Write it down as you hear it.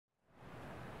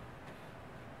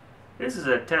This is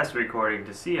a test recording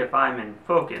to see if I'm in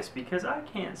focus because I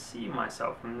can't see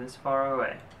myself from this far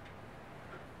away.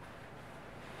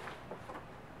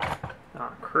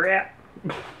 Oh crap.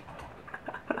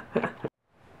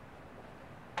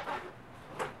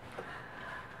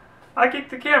 I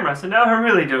kicked the camera, so now I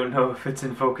really don't know if it's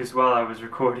in focus while I was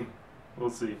recording.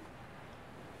 We'll see.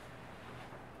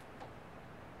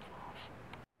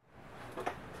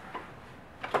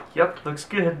 Yep, looks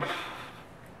good.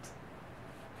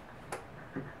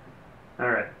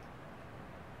 Alright.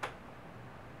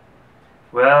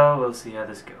 Well, we'll see how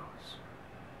this goes.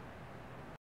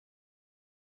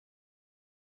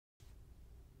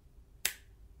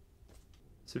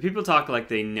 So people talk like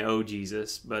they know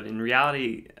Jesus, but in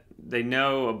reality, they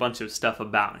know a bunch of stuff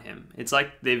about him. It's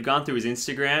like they've gone through his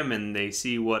Instagram and they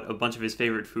see what a bunch of his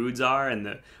favorite foods are and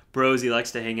the bros he likes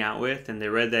to hang out with, and they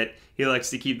read that he likes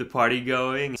to keep the party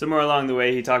going. Somewhere along the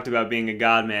way, he talked about being a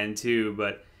God man too,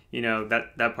 but you know,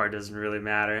 that part doesn't really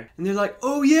matter. And they're like,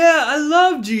 oh yeah, I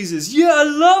love Jesus. Yeah, I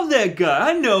love that guy.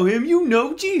 I know him. You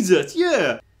know Jesus.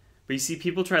 Yeah. But you see,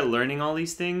 people try learning all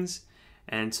these things,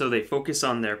 and so they focus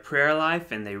on their prayer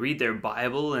life, and they read their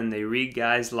Bible, and they read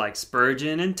guys like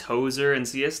Spurgeon and Tozer and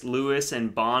C.S. Lewis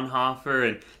and Bonhoeffer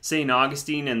and St.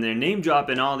 Augustine, and they're name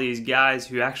dropping all these guys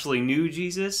who actually knew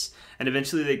Jesus, and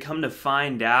eventually they come to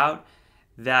find out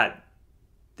that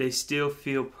they still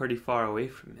feel pretty far away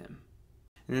from him.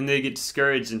 And then they get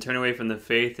discouraged and turn away from the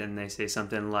faith, and they say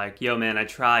something like, yo man, I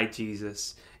tried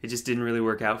Jesus. It just didn't really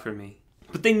work out for me.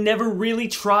 But they never really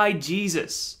tried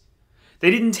Jesus. They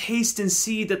didn't taste and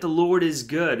see that the Lord is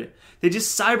good. They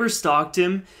just cyber-stalked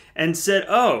him and said,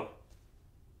 oh,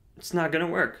 it's not going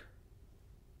to work.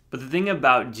 But the thing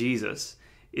about Jesus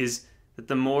is that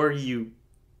the more you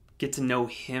get to know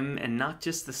him and not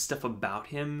just the stuff about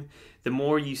him, the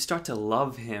more you start to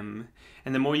love him.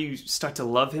 And the more you start to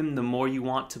love him, the more you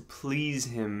want to please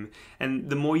him. And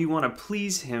the more you want to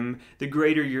please him, the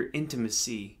greater your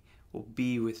intimacy will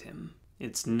be with him.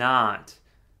 It's not,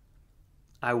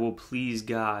 I will please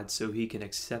God so he can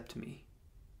accept me.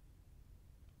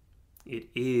 It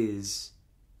is,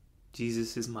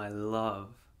 Jesus is my love.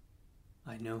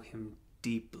 I know him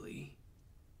deeply,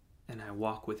 and I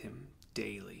walk with him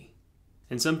daily.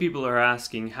 And some people are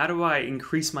asking, how do I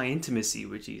increase my intimacy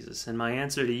with Jesus? And my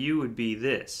answer to you would be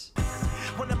this.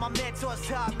 One of my mentors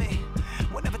taught me,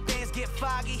 whenever things get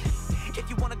foggy, if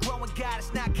you want to grow in God,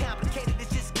 it's not complicated,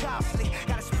 it's just costly.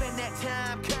 Gotta spend that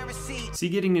time, currency. See,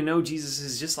 getting to know Jesus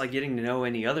is just like getting to know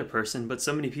any other person, but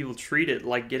so many people treat it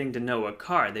like getting to know a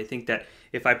car. They think that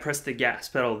if I press the gas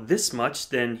pedal this much,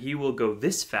 then he will go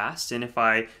this fast, and if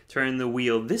I turn the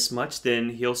wheel this much, then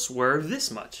he'll swerve this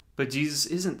much. But Jesus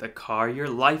isn't the car. Your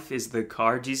life is the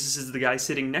car. Jesus is the guy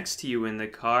sitting next to you in the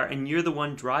car, and you're the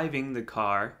one driving the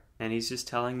car, and he's just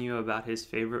telling you about his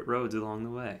favorite roads along the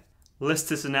way. Lest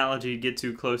this analogy get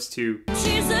too close to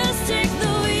Jesus, take the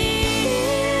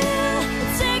wheel,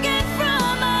 take it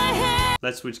from my hand.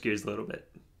 Let's switch gears a little bit.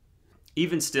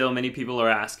 Even still, many people are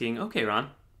asking, okay, Ron,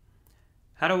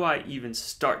 how do I even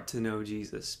start to know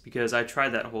Jesus? Because I tried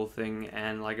that whole thing,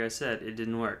 and like I said, it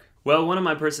didn't work. Well, one of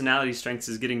my personality strengths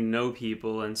is getting to know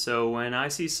people, and so when I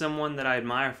see someone that I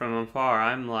admire from afar,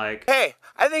 I'm like, hey,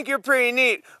 I think you're pretty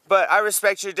neat, but I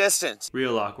respect your distance.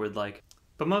 Real awkward like.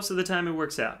 But most of the time it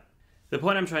works out. The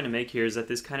point I'm trying to make here is that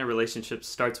this kind of relationship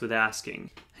starts with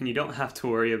asking, and you don't have to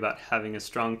worry about having a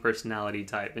strong personality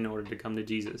type in order to come to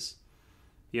Jesus.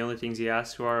 The only things he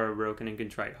asks for are a broken and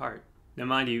contrite heart. Now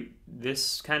mind you,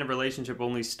 this kind of relationship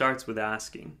only starts with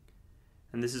asking,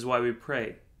 and this is why we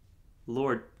pray,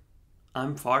 Lord,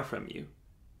 I'm far from you.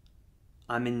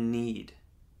 I'm in need.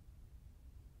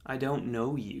 I don't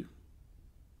know you,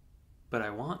 but I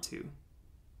want to.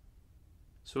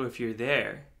 So if you're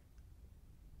there,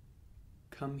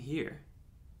 come here.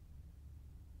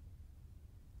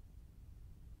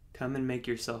 Come and make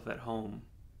yourself at home.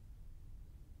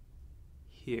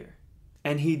 Here.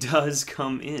 And he does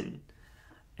come in.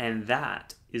 And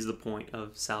that is the point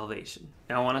of salvation.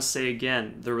 Now I want to say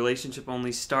again, the relationship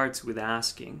only starts with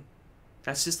asking.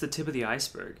 That's just the tip of the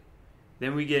iceberg.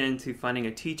 Then we get into finding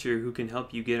a teacher who can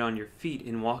help you get on your feet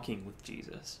in walking with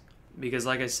Jesus. Because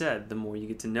like I said, the more you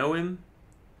get to know him,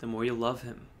 the more you love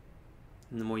him.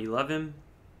 And the more you love him,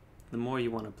 the more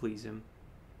you want to please him.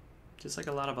 Just like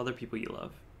a lot of other people you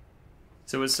love.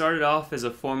 So it started off as a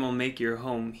formal make your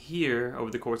home here. Over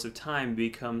the course of time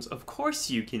becomes, of course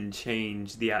you can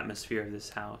change the atmosphere of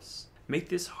this house. Make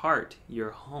this heart your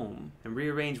home and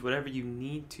rearrange whatever you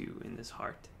need to in this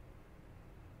heart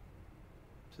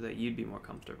so that you'd be more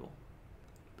comfortable.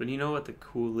 But you know what the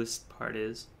coolest part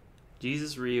is?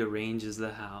 Jesus rearranges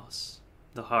the house,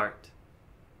 the heart,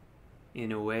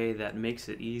 in a way that makes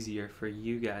it easier for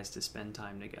you guys to spend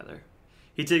time together.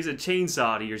 He takes a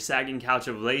chainsaw to your sagging couch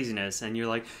of laziness, and you're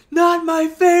like, "Not my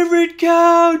favorite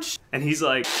couch!" And he's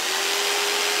like,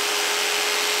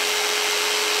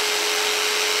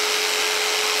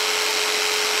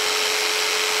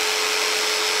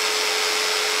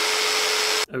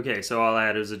 "Okay, so all I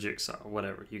had was a jigsaw.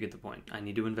 Whatever, you get the point. I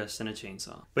need to invest in a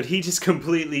chainsaw." But he just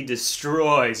completely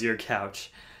destroys your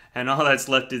couch, and all that's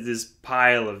left is this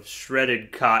pile of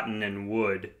shredded cotton and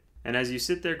wood. And as you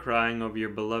sit there crying over your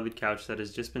beloved couch that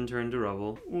has just been turned to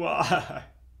rubble, why?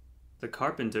 The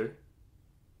carpenter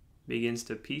begins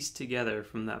to piece together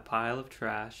from that pile of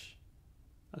trash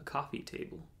a coffee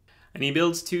table. And he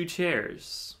builds 2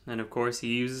 chairs, and of course he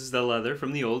uses the leather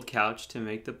from the old couch to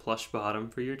make the plush bottom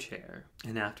for your chair.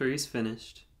 And after he's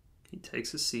finished, he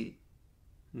takes a seat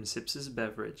and sips his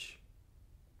beverage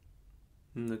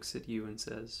and looks at you and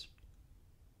says,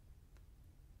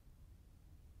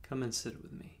 "Come and sit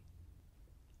with me."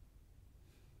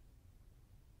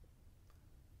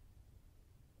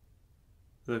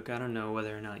 Look, I don't know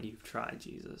whether or not you've tried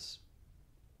Jesus,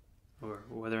 or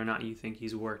whether or not you think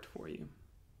he's worked for you.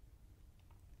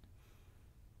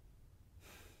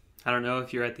 I don't know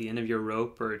if you're at the end of your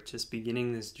rope or just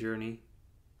beginning this journey,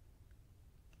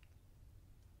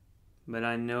 but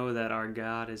I know that our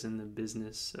God is in the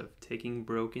business of taking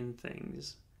broken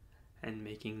things and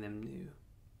making them new.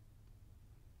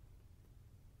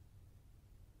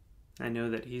 I know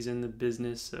that he's in the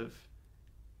business of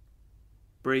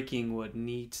breaking what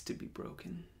needs to be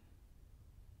broken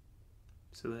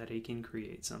so that he can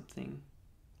create something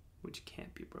which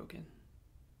can't be broken.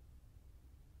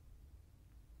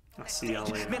 I'll see y'all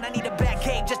later. Man, I need a back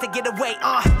cave just to get away.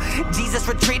 Jesus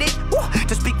retreated. Woo.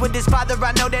 To speak with his father,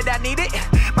 I know that I need it.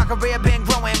 My career been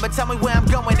growing, but tell me where I'm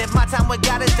going if my time with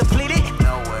God is depleted.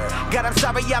 Nowhere. God, I'm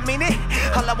sorry, I mean it.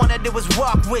 All I wanna do is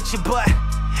walk with you, but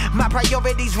my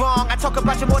priorities wrong. I talk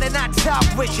about you more than I talk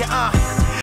with you.